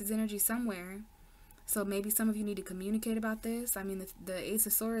has Pisces energy somewhere. So maybe some of you need to communicate about this. I mean, the Ace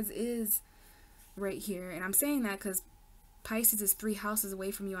of Swords is right here, and I'm saying that because Pisces is 3 houses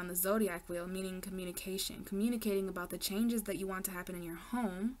away from you on the zodiac wheel, meaning communication, communicating about the changes that you want to happen in your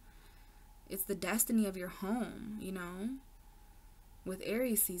home. It's the destiny of your home, you know, with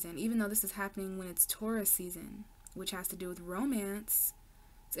Aries season, even though this is happening when it's Taurus season, which has to do with romance.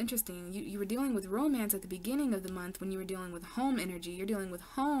 It's interesting. You were dealing with romance at the beginning of the month when you were dealing with home energy. You're dealing with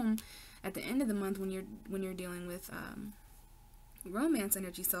home at the end of the month when you're dealing with romance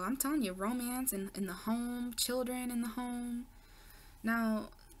energy. So I'm telling you, romance in the home, children in the home. Now,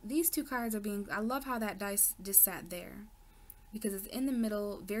 these 2 cards are I love how that dice just sat there, because it's in the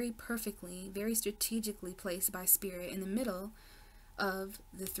middle, very perfectly, very strategically placed by Spirit, in the middle of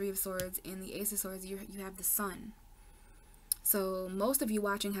the 3 of Swords and the Ace of Swords. You have the Sun. So most of you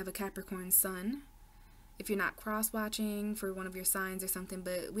watching have a Capricorn Sun, if you're not cross-watching for one of your signs or something.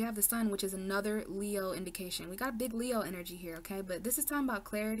 But we have the Sun, which is another Leo indication. We got big Leo energy here, okay? But this is talking about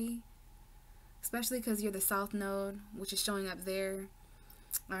clarity, especially because you're the South Node, which is showing up there.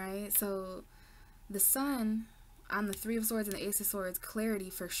 Alright, so the Sun on the 3 of Swords and the Ace of Swords,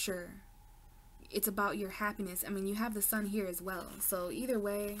 clarity for sure. It's about your happiness. I mean, you have the Sun here as well. So either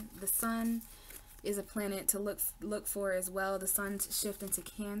way, the Sun is a planet to look for as well. The Sun's shift into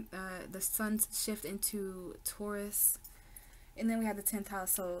Taurus, and then we have the 10th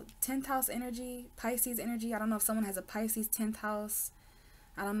house. So 10th house energy, Pisces energy. I don't know if someone has a Pisces 10th house.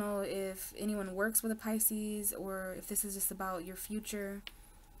 I don't know if anyone works with a Pisces or if this is just about your future.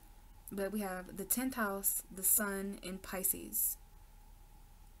 But we have the 10th house, the Sun in Pisces.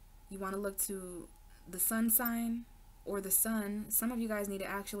 You want to look to the Sun sign or the Sun. Some of you guys need to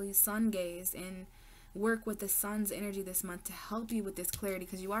actually sun gaze and work with the Sun's energy this month to help you with this clarity,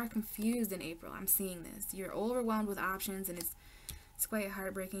 because you are confused in April. I'm seeing this. You're overwhelmed with options, and it's quite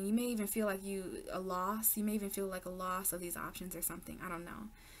heartbreaking. You may even feel like a loss. You may even feel like a loss of these options or something. I don't know.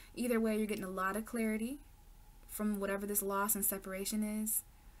 Either way, you're getting a lot of clarity from whatever this loss and separation is.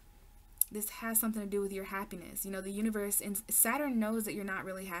 This has something to do with your happiness. You know, the universe and Saturn knows that you're not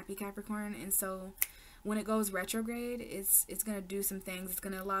really happy, Capricorn, and so when it goes retrograde, it's going to do some things. It's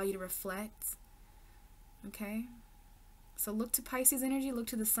going to allow you to reflect. Okay? So look to Pisces energy, look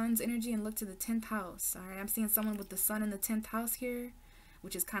to the Sun's energy, and look to the 10th house. All right? I'm seeing someone with the Sun in the 10th house here,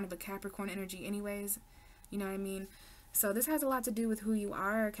 which is kind of a Capricorn energy anyways. You know what I mean? So this has a lot to do with who you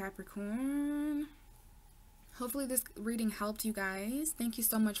are, Capricorn. Hopefully this reading helped you guys. Thank you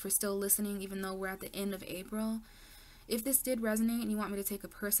so much for still listening, even though we're at the end of April. If this did resonate and you want me to take a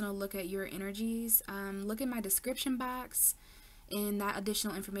personal look at your energies, look in my description box, and that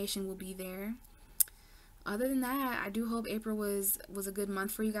additional information will be there. Other than that, I do hope April was a good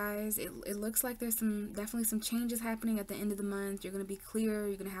month for you guys. It looks like there's definitely some changes happening at the end of the month. You're going to be clear.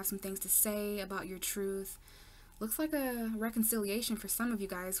 You're going to have some things to say about your truth. Looks like a reconciliation for some of you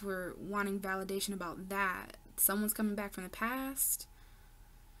guys who are wanting validation about that. Someone's coming back from the past.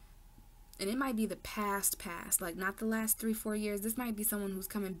 And it might be the past, like not the last 3-4 years. This might be someone who's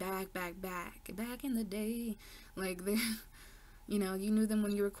coming back in the day. Like, you know, you knew them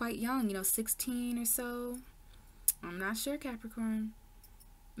when you were quite young, you know, 16 or so. I'm not sure, Capricorn.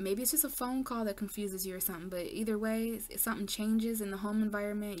 Maybe it's just a phone call that confuses you or something. But either way, something changes in the home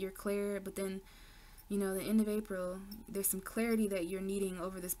environment. You're clear. But then, you know, the end of April, there's some clarity that you're needing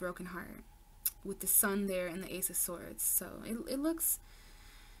over this broken heart with the Sun there and the Ace of Swords. So it looks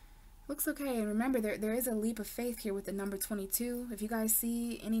okay. And remember, there is a leap of faith here with the number 22. If you guys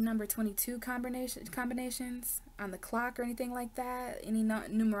see any number 22 combinations on the clock or anything like that, any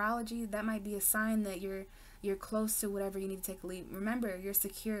numerology, that might be a sign that you're close to whatever you need to take a leap. Remember, you're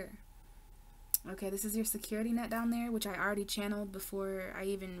secure. Okay, this is your security net down there, which I already channeled before I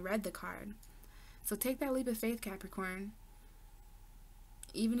even read the card. So take that leap of faith, Capricorn,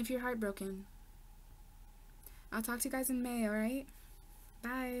 even if you're heartbroken. I'll talk to you guys in May, alright?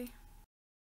 Bye.